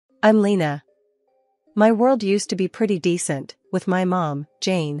I'm Lena. My world used to be pretty decent, with my mom,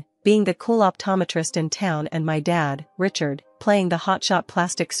 Jane, being the cool optometrist in town and my dad, Richard, playing the hotshot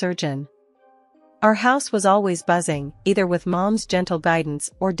plastic surgeon. Our house was always buzzing, either with mom's gentle guidance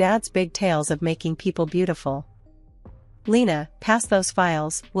or dad's big tales of making people beautiful. Lena, pass those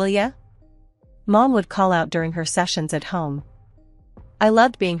files, will ya? Mom would call out during her sessions at home. I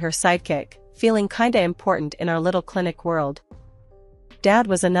loved being her sidekick, feeling kinda important in our little clinic world. Dad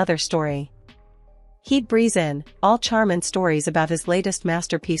was another story. He'd breeze in, all charm and stories about his latest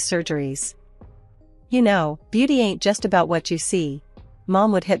masterpiece surgeries. You know, beauty ain't just about what you see.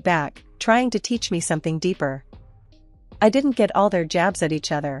 Mom would hit back, trying to teach me something deeper. I didn't get all their jabs at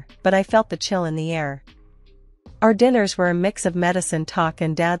each other, but I felt the chill in the air. Our dinners were a mix of medicine talk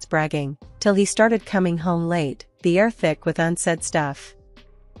and Dad's bragging, till he started coming home late, the air thick with unsaid stuff.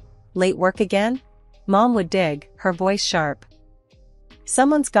 Late work again? Mom would dig, her voice sharp.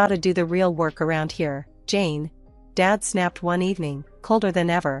 Someone's gotta do the real work around here, Jane. Dad snapped one evening, colder than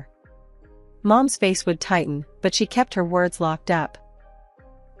ever. Mom's face would tighten, but she kept her words locked up.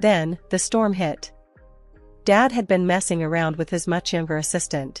 Then, the storm hit. Dad had been messing around with his much younger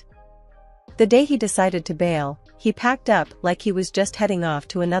assistant. The day he decided to bail, he packed up like he was just heading off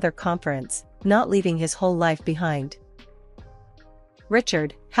to another conference, not leaving his whole life behind.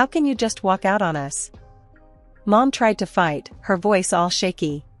 Richard, how can you just walk out on us? Mom tried to fight, her voice all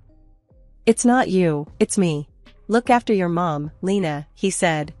shaky. It's not you, it's me. Look after your mom, Lena, he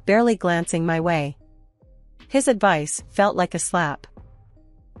said, barely glancing my way. His advice felt like a slap.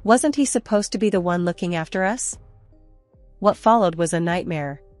 Wasn't he supposed to be the one looking after us? What followed was a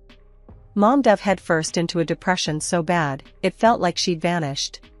nightmare. Mom dove headfirst into a depression so bad, it felt like she'd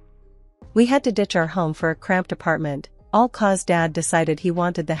vanished. We had to ditch our home for a cramped apartment, all cause Dad decided he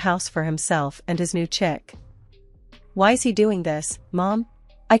wanted the house for himself and his new chick. Why's he doing this, Mom?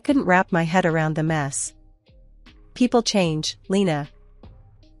 I couldn't wrap my head around the mess. People change, Lena.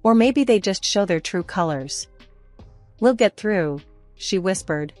 Or maybe they just show their true colors. We'll get through, she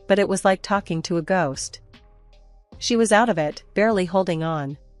whispered, but it was like talking to a ghost. She was out of it, barely holding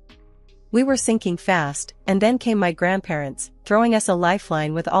on. We were sinking fast, and then came my grandparents, throwing us a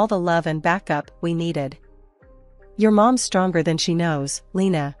lifeline with all the love and backup we needed. Your mom's stronger than she knows,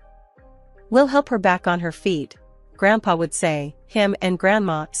 Lena. We'll help her back on her feet, Grandpa would say, him and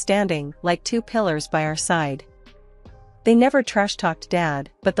Grandma standing like two pillars by our side. They never trash-talked Dad,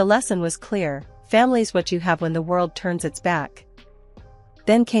 but the lesson was clear, family's what you have when the world turns its back.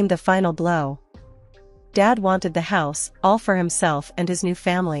 Then came the final blow. Dad wanted the house, all for himself and his new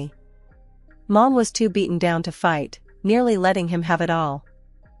family. Mom was too beaten down to fight, nearly letting him have it all.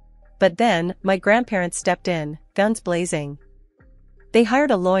 But then, my grandparents stepped in, guns blazing. They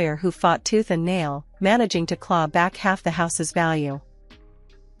hired a lawyer who fought tooth and nail, managing to claw back half the house's value.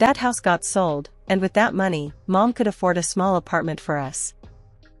 That house got sold, and with that money, Mom could afford a small apartment for us.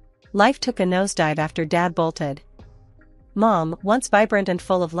 Life took a nosedive after Dad bolted. Mom, once vibrant and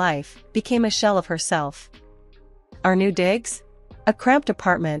full of life, became a shell of herself. Our new digs? A cramped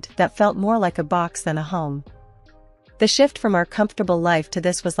apartment that felt more like a box than a home. The shift from our comfortable life to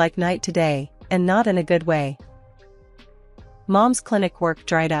this was like night to day, and not in a good way. Mom's clinic work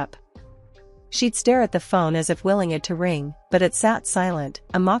dried up. She'd stare at the phone as if willing it to ring, but it sat silent,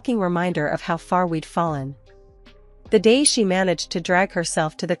 a mocking reminder of how far we'd fallen. The days she managed to drag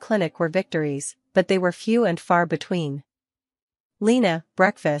herself to the clinic were victories, but they were few and far between. Lena,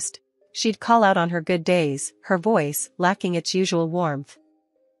 breakfast. She'd call out on her good days, her voice lacking its usual warmth.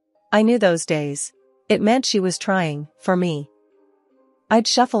 I knew those days. It meant she was trying, for me. I'd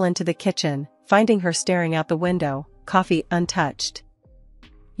shuffle into the kitchen, finding her staring out the window, coffee untouched.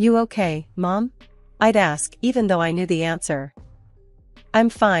 You okay, Mom? I'd ask, even though I knew the answer. I'm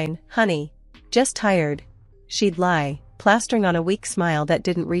fine, honey. Just tired. She'd lie, plastering on a weak smile that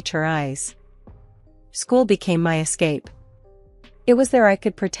didn't reach her eyes. School became my escape. It was there I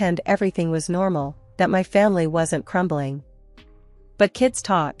could pretend everything was normal, that my family wasn't crumbling. But kids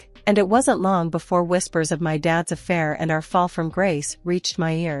talk, and it wasn't long before whispers of my dad's affair and our fall from grace reached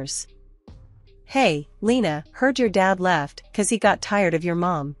my ears. Hey, Lena, heard your dad left, 'cause he got tired of your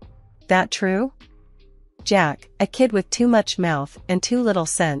mom. That true? Jack, a kid with too much mouth and too little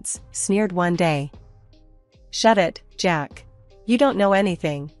sense, sneered one day. Shut it, Jack. You don't know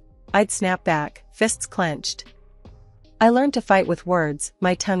anything. I'd snap back, fists clenched. I learned to fight with words,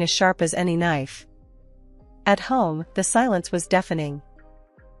 my tongue as sharp as any knife. At home, the silence was deafening.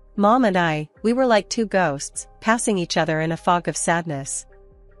 Mom and we were like two ghosts, passing each other in a fog of sadness.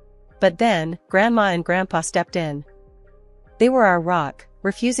 But then, Grandma and Grandpa stepped in. They were our rock,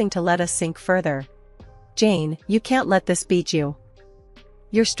 refusing to let us sink further. Jane, you can't let this beat you.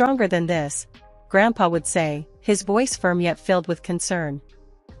 "You're stronger than this," Grandpa would say, his voice firm yet filled with concern.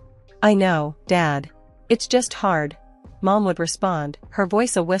 "I know, Dad. It's just hard," Mom would respond, her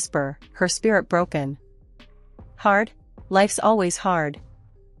voice a whisper, her spirit broken. "Hard? Life's always hard.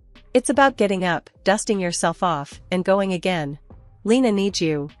 It's about getting up, dusting yourself off, and going again. Lena needs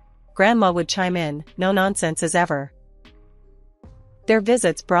you," Grandma would chime in, no nonsense as ever. Their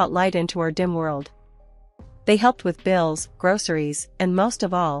visits brought light into our dim world. They helped with bills, groceries, and most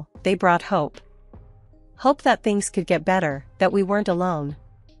of all, they brought hope. Hope that things could get better, that we weren't alone.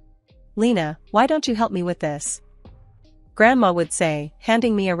 "Lena, why don't you help me with this?" Grandma would say,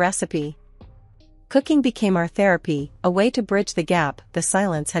 handing me a recipe. Cooking became our therapy, a way to bridge the gap the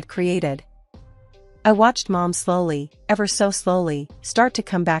silence had created. I watched Mom slowly, ever so slowly, start to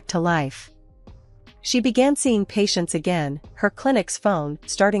come back to life. She began seeing patients again, her clinic's phone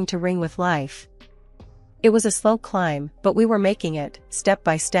starting to ring with life. It was a slow climb, but we were making it, step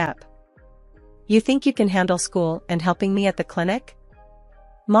by step. "You think you can handle school and helping me at the clinic?"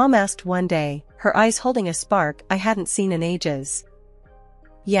 Mom asked one day, her eyes holding a spark I hadn't seen in ages.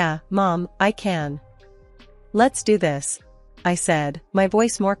 "Yeah, Mom, I can. Let's do this," I said, my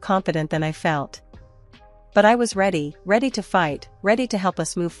voice more confident than I felt. But I was ready to fight, ready to help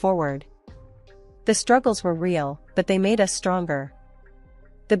us move forward. The struggles were real, but they made us stronger.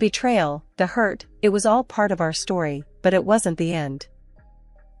 The betrayal, the hurt, it was all part of our story, but it wasn't the end.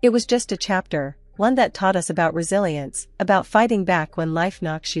 It was just a chapter, one that taught us about resilience, about fighting back when life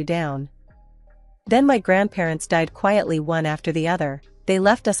knocks you down. Then my grandparents died quietly one after the other. They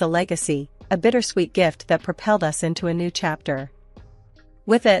left us a legacy, a bittersweet gift that propelled us into a new chapter.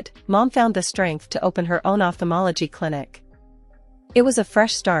 With it, Mom found the strength to open her own ophthalmology clinic. It was a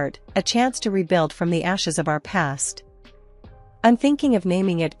fresh start, a chance to rebuild from the ashes of our past. "I'm thinking of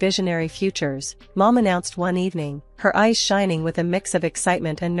naming it Visionary Futures," Mom announced one evening, her eyes shining with a mix of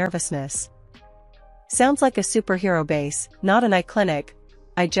excitement and nervousness. "Sounds like a superhero base, not an eye clinic,"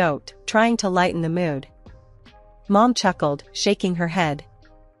 I joked, trying to lighten the mood. Mom chuckled, shaking her head.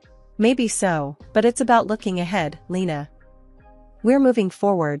 "Maybe so, but it's about looking ahead, Lena. We're moving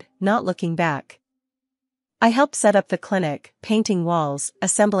forward, not looking back." I helped set up the clinic, painting walls,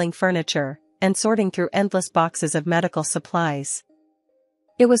 assembling furniture, and sorting through endless boxes of medical supplies.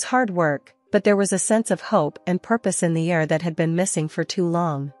 It was hard work, but there was a sense of hope and purpose in the air that had been missing for too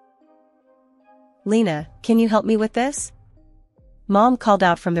long. "Lena, can you help me with this?" Mom called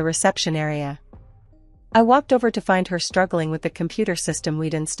out from the reception area. I walked over to find her struggling with the computer system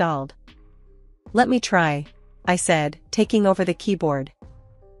we'd installed. "Let me try," I said, taking over the keyboard.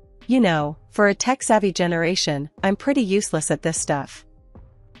 "You know, for a tech-savvy generation, I'm pretty useless at this stuff."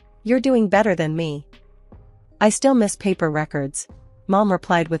 "You're doing better than me." "I still miss paper records," Mom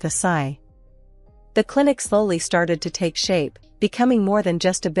replied with a sigh. The clinic slowly started to take shape, becoming more than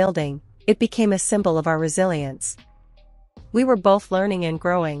just a building. It became a symbol of our resilience. We were both learning and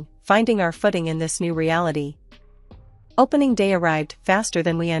growing, finding our footing in this new reality. Opening day arrived faster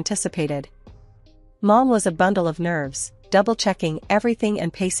than we anticipated. Mom was a bundle of nerves, double-checking everything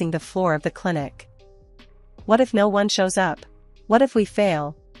and pacing the floor of the clinic. "What if no one shows up? What if we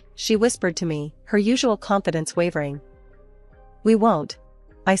fail?" she whispered to me, her usual confidence wavering. "We won't,"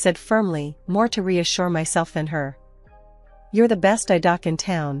 I said firmly, more to reassure myself than her. "You're the best eye doc in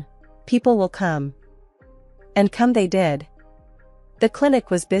town. People will come." And come they did. The clinic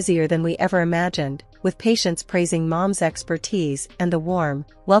was busier than we ever imagined, with patients praising Mom's expertise and the warm,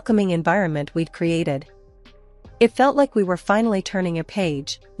 welcoming environment we'd created. It felt like we were finally turning a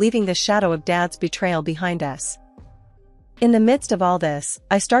page, leaving the shadow of Dad's betrayal behind us. In the midst of all this,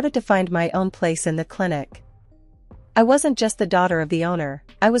 I started to find my own place in the clinic. I wasn't just the daughter of the owner,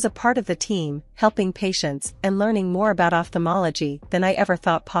 I was a part of the team, helping patients and learning more about ophthalmology than I ever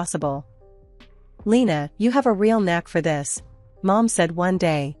thought possible. "Lena, you have a real knack for this," Mom said one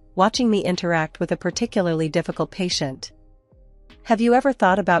day, watching me interact with a particularly difficult patient. "Have you ever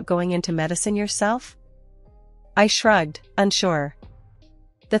thought about going into medicine yourself?" I shrugged, unsure.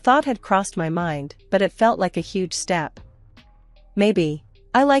 The thought had crossed my mind, but it felt like a huge step. Maybe.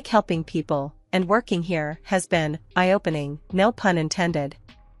 I like helping people, and working here has been eye-opening, no pun intended.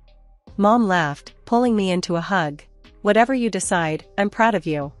 Mom laughed, pulling me into a hug. "Whatever you decide, I'm proud of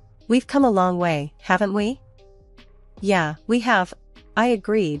you. We've come a long way, haven't we?" "Yeah, we have," I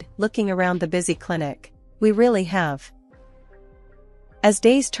agreed, looking around the busy clinic. "We really have." As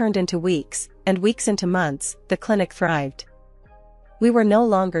days turned into weeks, and weeks into months, the clinic thrived. We were no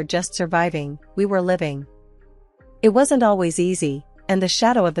longer just surviving, we were living. It wasn't always easy, and the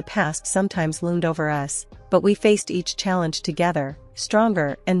shadow of the past sometimes loomed over us, but we faced each challenge together,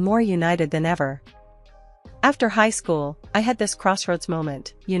 stronger and more united than ever. After high school, I had this crossroads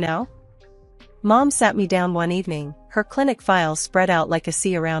moment, you know? Mom sat me down one evening, her clinic files spread out like a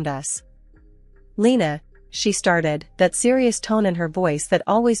sea around us. "Lena," she started, that serious tone in her voice that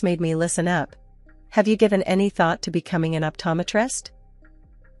always made me listen up. "Have you given any thought to becoming an optometrist?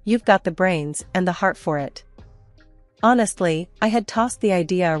 You've got the brains and the heart for it." Honestly, I had tossed the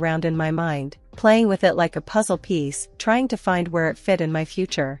idea around in my mind, playing with it like a puzzle piece, trying to find where it fit in my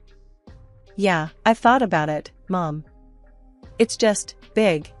future. "Yeah, I've thought about it, Mom. It's just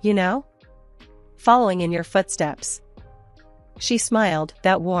big, you know? Following in your footsteps." She smiled,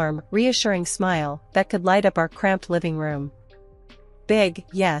 that warm, reassuring smile that could light up our cramped living room. "Big,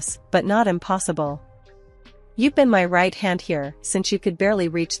 yes, but not impossible. You've been my right hand here since you could barely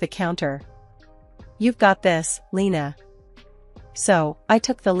reach the counter. You've got this, Lena." So, I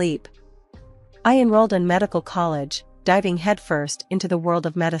took the leap. I enrolled in medical college, diving headfirst into the world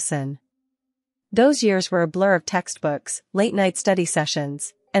of medicine. Those years were a blur of textbooks, late-night study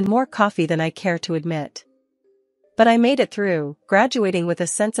sessions, and more coffee than I care to admit. But I made it through, graduating with a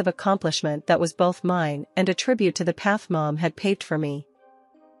sense of accomplishment that was both mine and a tribute to the path Mom had paved for me.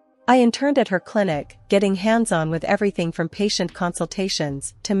 I interned at her clinic, getting hands-on with everything from patient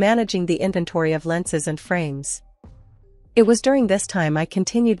consultations to managing the inventory of lenses and frames. It was during this time I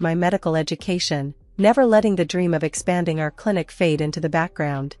continued my medical education, never letting the dream of expanding our clinic fade into the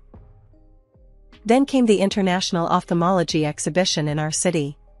background. Then came the International Ophthalmology Exhibition in our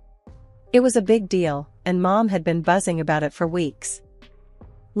city. It was a big deal, and Mom had been buzzing about it for weeks.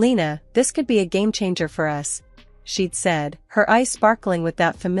 "Lena, this could be a game changer for us," she'd said, her eyes sparkling with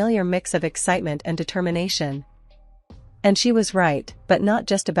that familiar mix of excitement and determination. And she was right, but not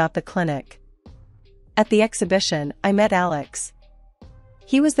just about the clinic. At the exhibition, I met Alex.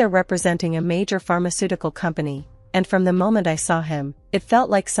 He was there representing a major pharmaceutical company, and from the moment I saw him, it felt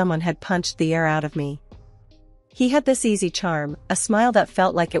like someone had punched the air out of me. He had this easy charm, a smile that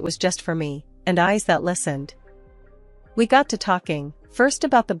felt like it was just for me, and eyes that listened. We got to talking, first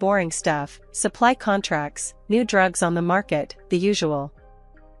about the boring stuff, supply contracts, new drugs on the market, the usual.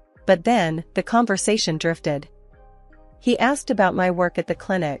 But then, the conversation drifted. He asked about my work at the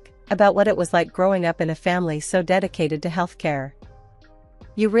clinic, about what it was like growing up in a family so dedicated to healthcare.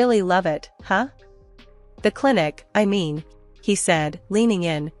 "You really love it, huh? The clinic, I mean," he said, leaning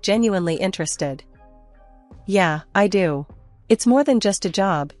in, genuinely interested. "Yeah, I do. It's more than just a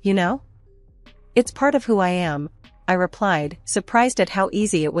job, you know? It's part of who I am," I replied, surprised at how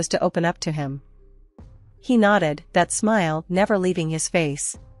easy it was to open up to him. He nodded, that smile never leaving his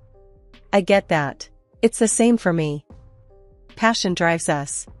face. "I get that. It's the same for me. Passion drives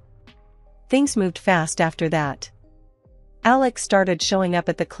us." Things moved fast after that. Alex started showing up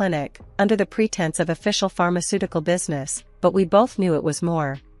at the clinic, under the pretense of official pharmaceutical business, but we both knew it was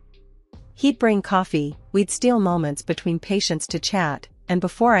more. He'd bring coffee, we'd steal moments between patients to chat, and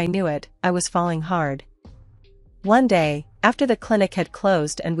before I knew it, I was falling hard. One day, after the clinic had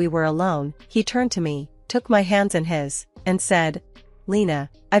closed and we were alone, he turned to me, took my hands in his, and said, "Lena,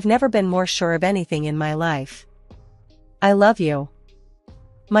 I've never been more sure of anything in my life. I love you."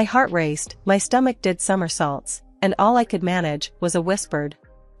 My heart raced, my stomach did somersaults, and all I could manage was a whispered,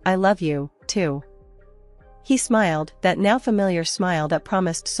 "I love you, too." He smiled, that now familiar smile that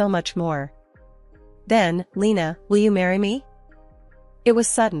promised so much more. Then, "Lena, will you marry me?" It was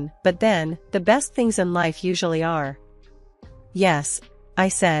sudden, but then, the best things in life usually are. "Yes," I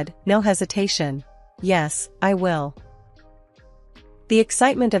said, no hesitation. "Yes, I will." The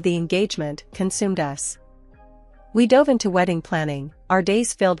excitement of the engagement consumed us. We dove into wedding planning, our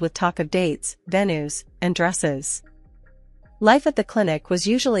days filled with talk of dates, venues, and dresses. Life at the clinic was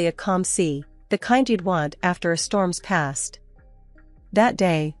usually a calm sea, the kind you'd want after a storm's passed. That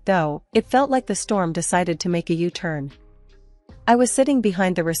day, though, it felt like the storm decided to make a U-turn. I was sitting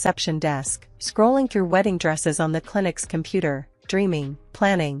behind the reception desk, scrolling through wedding dresses on the clinic's computer, dreaming,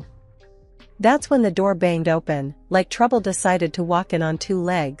 planning. That's when the door banged open, like trouble decided to walk in on two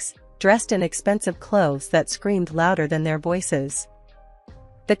legs, dressed in expensive clothes that screamed louder than their voices.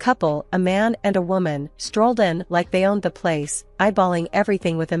 The couple, a man and a woman, strolled in like they owned the place, eyeballing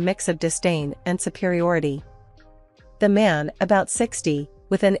everything with a mix of disdain and superiority. The man, about 60,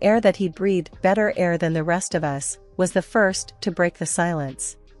 with an air that he'd breathed better air than the rest of us, was the first to break the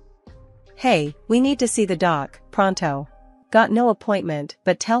silence. "Hey, we need to see the doc, pronto. Got no appointment,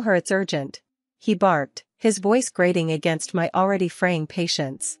 but tell her it's urgent," he barked, his voice grating against my already fraying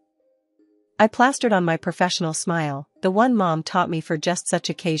patience. I plastered on my professional smile, the one Mom taught me for just such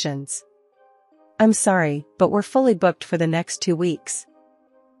occasions. "I'm sorry, but we're fully booked for the next 2 weeks.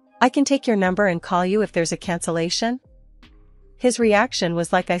 I can take your number and call you if there's a cancellation?" His reaction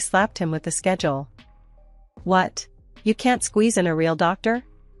was like I slapped him with the schedule. What? You can't squeeze in a real doctor?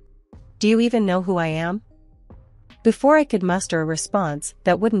 Do you even know who I am? Before I could muster a response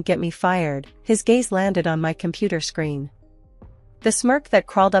that wouldn't get me fired, his gaze landed on my computer screen. The smirk that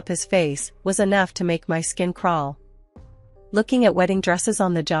crawled up his face was enough to make my skin crawl. Looking at wedding dresses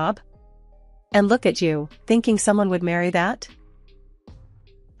on the job? And look at you, thinking someone would marry that?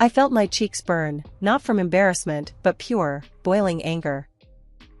 I felt my cheeks burn, not from embarrassment but pure, boiling anger.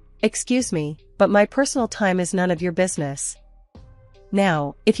 Excuse me, but my personal time is none of your business.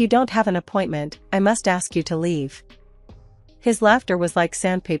 Now, if you don't have an appointment, I must ask you to leave. His laughter was like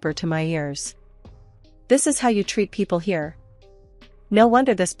sandpaper to my ears. This is how you treat people here? No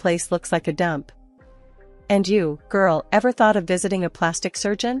wonder this place looks like a dump. And you, girl, ever thought of visiting a plastic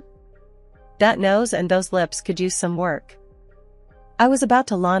surgeon? That nose and those lips could use some work. I was about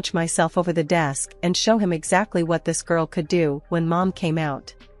to launch myself over the desk and show him exactly what this girl could do when Mom came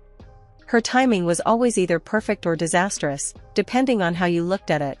out. Her timing was always either perfect or disastrous, depending on how you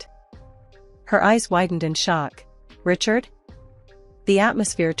looked at it. Her eyes widened in shock. Richard? The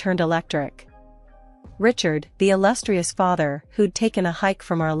atmosphere turned electric. Richard, the illustrious father who'd taken a hike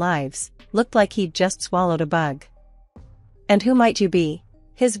from our lives, looked like he'd just swallowed a bug. And who might you be?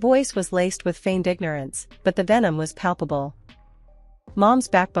 His voice was laced with feigned ignorance, but the venom was palpable. Mom's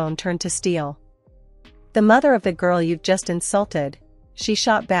backbone turned to steel. The mother of the girl you've just insulted, she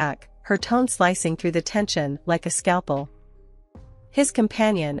shot back, her tone slicing through the tension like a scalpel. His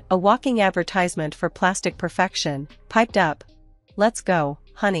companion, a walking advertisement for plastic perfection, piped up. Let's go,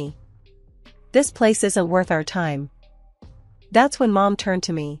 honey. This place isn't worth our time. That's when Mom turned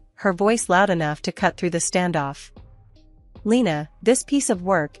to me, her voice loud enough to cut through the standoff. Lena, this piece of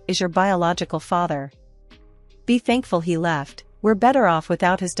work is your biological father. Be thankful he left, we're better off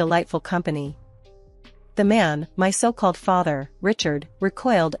without his delightful company. The man, my so-called father, Richard,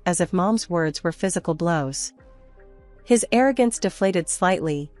 recoiled as if Mom's words were physical blows. His arrogance deflated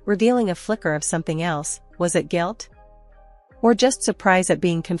slightly, revealing a flicker of something else. Was it guilt? Or just surprise at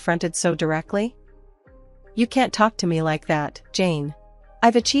being confronted so directly? You can't talk to me like that, Jane.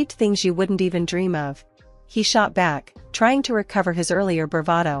 I've achieved things you wouldn't even dream of. He shot back, trying to recover his earlier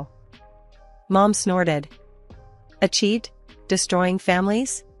bravado. Mom snorted. Achieved? Destroying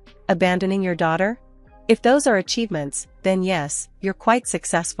families? Abandoning your daughter? If those are achievements, then yes, you're quite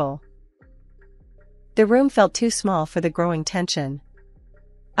successful. The room felt too small for the growing tension.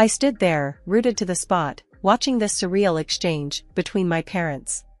 I stood there, rooted to the spot, watching this surreal exchange between my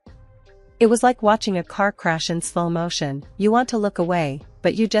parents. It was like watching a car crash in slow motion. You want to look away,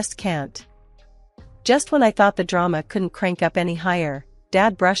 but you just can't. Just when I thought the drama couldn't crank up any higher,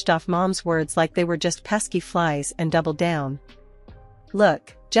 Dad brushed off Mom's words like they were just pesky flies and doubled down.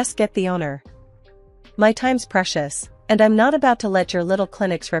 Look, just get the owner. My time's precious, and I'm not about to let your little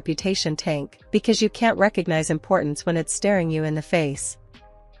clinic's reputation tank because you can't recognize importance when it's staring you in the face.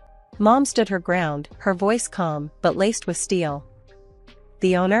 Mom stood her ground, her voice calm but laced with steel.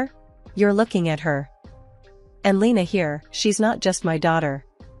 The owner? You're looking at her. And Lena here, she's not just my daughter.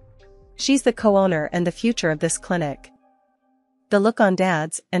 She's the co-owner and the future of this clinic. The look on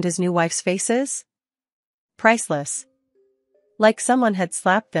Dad's and his new wife's faces? Priceless. Like someone had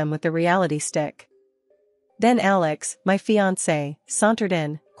slapped them with the reality stick. Then Alex, my fiancé, sauntered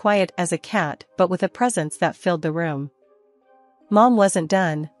in, quiet as a cat but with a presence that filled the room. Mom wasn't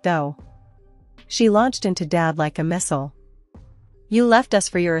done, though. She launched into Dad like a missile. You left us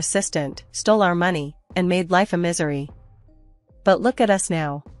for your assistant, stole our money, and made life a misery. But look at us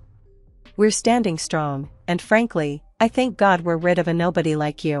now. We're standing strong, and frankly, I thank God we're rid of a nobody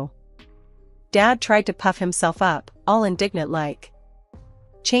like you. Dad tried to puff himself up, all indignant like.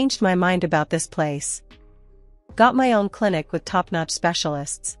 Changed my mind about this place. Got my own clinic with top-notch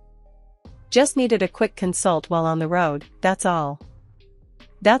specialists. Just needed a quick consult while on the road, that's all.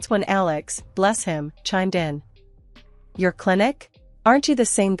 That's when Alex, bless him, chimed in. Your clinic? Aren't you the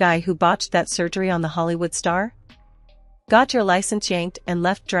same guy who botched that surgery on the Hollywood star? Got your license yanked and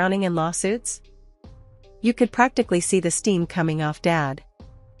left drowning in lawsuits? You could practically see the steam coming off Dad.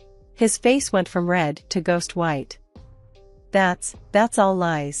 His face went from red to ghost white. That's all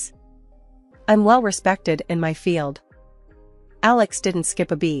lies. I'm well respected in my field. Alex didn't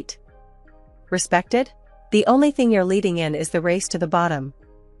skip a beat. Respected? The only thing you're leading in is the race to the bottom.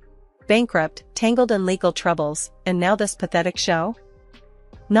 Bankrupt, tangled in legal troubles, and now this pathetic show?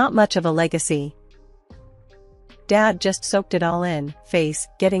 Not much of a legacy. Dad just soaked it all in, face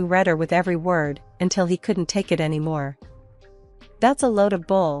getting redder with every word, until he couldn't take it anymore. That's a load of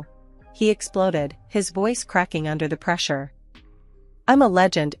bull, he exploded, his voice cracking under the pressure. I'm a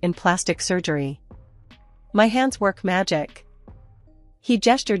legend in plastic surgery. My hands work magic. He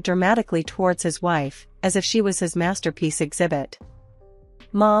gestured dramatically towards his wife, as if she was his masterpiece exhibit.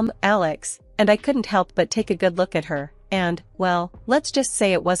 Mom, Alex, and I couldn't help but take a good look at her, and, well, let's just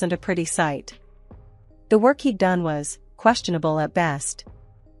say it wasn't a pretty sight. The work he'd done was questionable at best.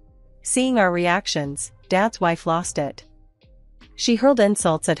 Seeing our reactions, Dad's wife lost it. She hurled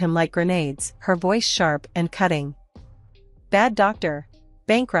insults at him like grenades, her voice sharp and cutting. Bad doctor.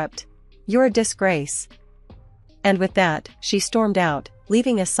 Bankrupt. You're a disgrace. And with that, she stormed out,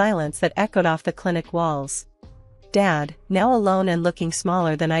 leaving a silence that echoed off the clinic walls. Dad, now alone and looking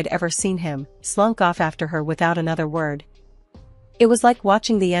smaller than I'd ever seen him, slunk off after her without another word. It was like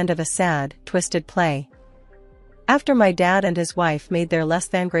watching the end of a sad, twisted play. After my dad and his wife made their less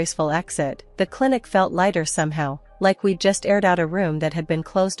than graceful exit, the clinic felt lighter somehow, like we'd just aired out a room that had been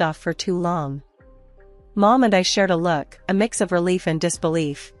closed off for too long. Mom and I shared a look, a mix of relief and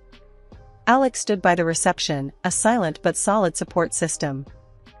disbelief. Alex stood by the reception, a silent but solid support system.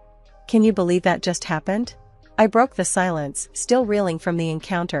 Can you believe that just happened? I broke the silence, still reeling from the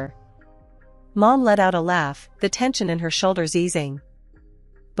encounter. Mom let out a laugh, the tension in her shoulders easing.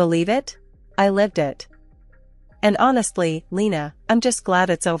 Believe it? I lived it. And honestly, Lena, I'm just glad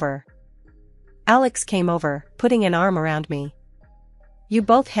it's over. Alex came over, putting an arm around me. You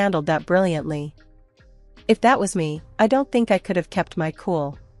both handled that brilliantly. If that was me, I don't think I could have kept my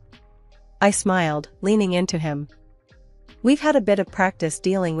cool. I smiled, leaning into him. We've had a bit of practice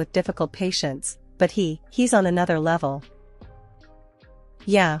dealing with difficult patients, but he's on another level.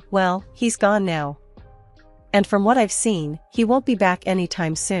 Yeah, well, he's gone now. And from what I've seen, he won't be back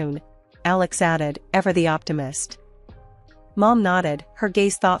anytime soon, Alex added, ever the optimist. Mom nodded, her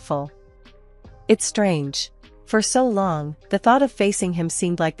gaze thoughtful. It's strange. For so long, the thought of facing him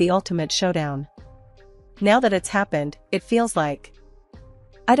seemed like the ultimate showdown. Now that it's happened, it feels like,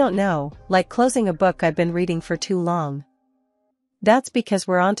 I don't know, like closing a book I've been reading for too long. That's because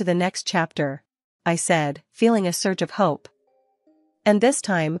we're on to the next chapter, I said, feeling a surge of hope. And this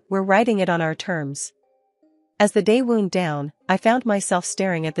time, we're writing it on our terms. As the day wound down, I found myself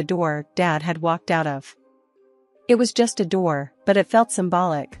staring at the door Dad had walked out of. It was just a door, but it felt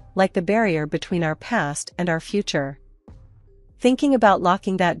symbolic, like the barrier between our past and our future. Thinking about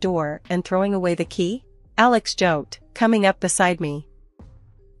locking that door and throwing away the key? Alex joked, coming up beside me.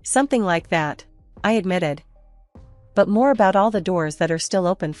 Something like that, I admitted. But more about all the doors that are still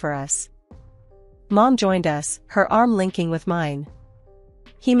open for us. Mom joined us, her arm linking with mine.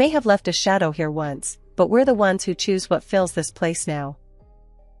 He may have left a shadow here once, but we're the ones who choose what fills this place now.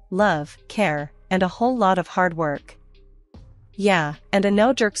 Love, care, and a whole lot of hard work. Yeah, and a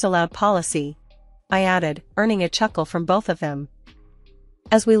no jerks allowed policy, I added, earning a chuckle from both of them.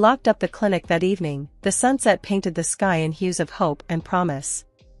 As we locked up the clinic that evening, the sunset painted the sky in hues of hope and promise.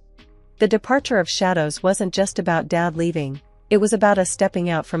 The departure of shadows wasn't just about Dad leaving, it was about us stepping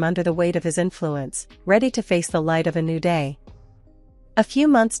out from under the weight of his influence, ready to face the light of a new day. A few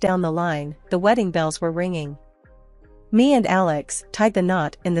months down the line, the wedding bells were ringing. Me and Alex tied the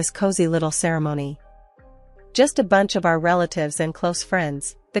knot in this cozy little ceremony. Just a bunch of our relatives and close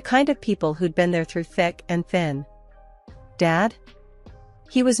friends, the kind of people who'd been there through thick and thin. Dad?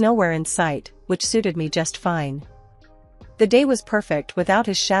 He was nowhere in sight, which suited me just fine. The day was perfect without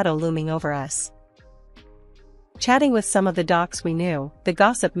his shadow looming over us. Chatting with some of the docs we knew, the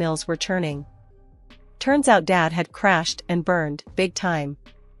gossip mills were churning. Turns out Dad had crashed and burned, big time.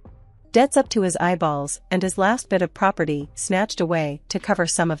 Debts up to his eyeballs, and his last bit of property snatched away to cover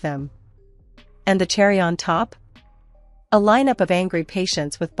some of them. And the cherry on top? A lineup of angry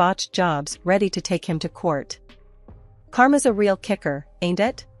patients with botched jobs ready to take him to court. Karma's a real kicker, ain't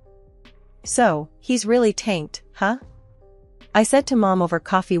it? So, he's really tanked, huh? I said to Mom over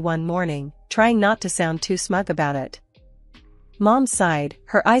coffee one morning, trying not to sound too smug about it. Mom sighed,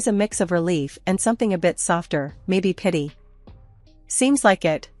 her eyes a mix of relief and something a bit softer, maybe pity. Seems like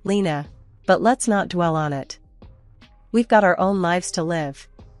it, Lena, but let's not dwell on it. We've got our own lives to live.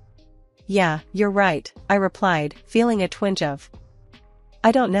 Yeah, you're right, I replied, feeling a twinge of,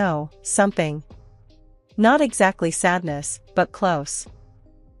 I don't know, something. Not exactly sadness, but close.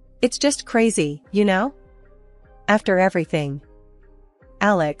 It's just crazy, you know? After everything.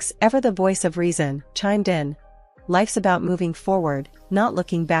 Alex, ever the voice of reason, chimed in. Life's about moving forward, not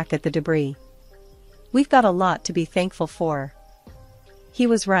looking back at the debris. We've got a lot to be thankful for. He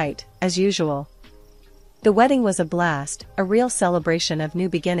was right, as usual. The wedding was a blast, a real celebration of new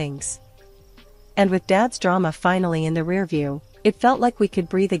beginnings. And with Dad's drama finally in the rearview, it felt like we could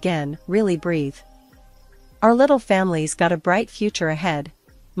breathe again, really breathe. Our little family's got a bright future ahead,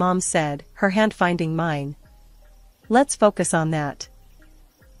 Mom said, her hand finding mine. Let's focus on that.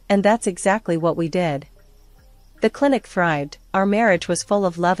 And that's exactly what we did. The clinic thrived, our marriage was full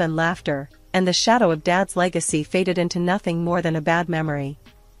of love and laughter, and the shadow of Dad's legacy faded into nothing more than a bad memory.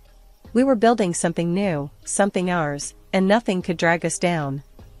 We were building something new, something ours, and nothing could drag us down.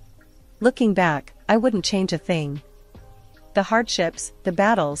 Looking back, I wouldn't change a thing. The hardships, the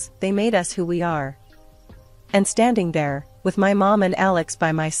battles, they made us who we are. And standing there, with my mom and Alex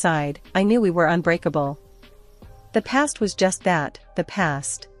by my side, I knew we were unbreakable. The past was just that, the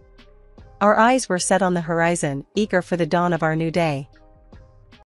past. Our eyes were set on the horizon, eager for the dawn of our new day.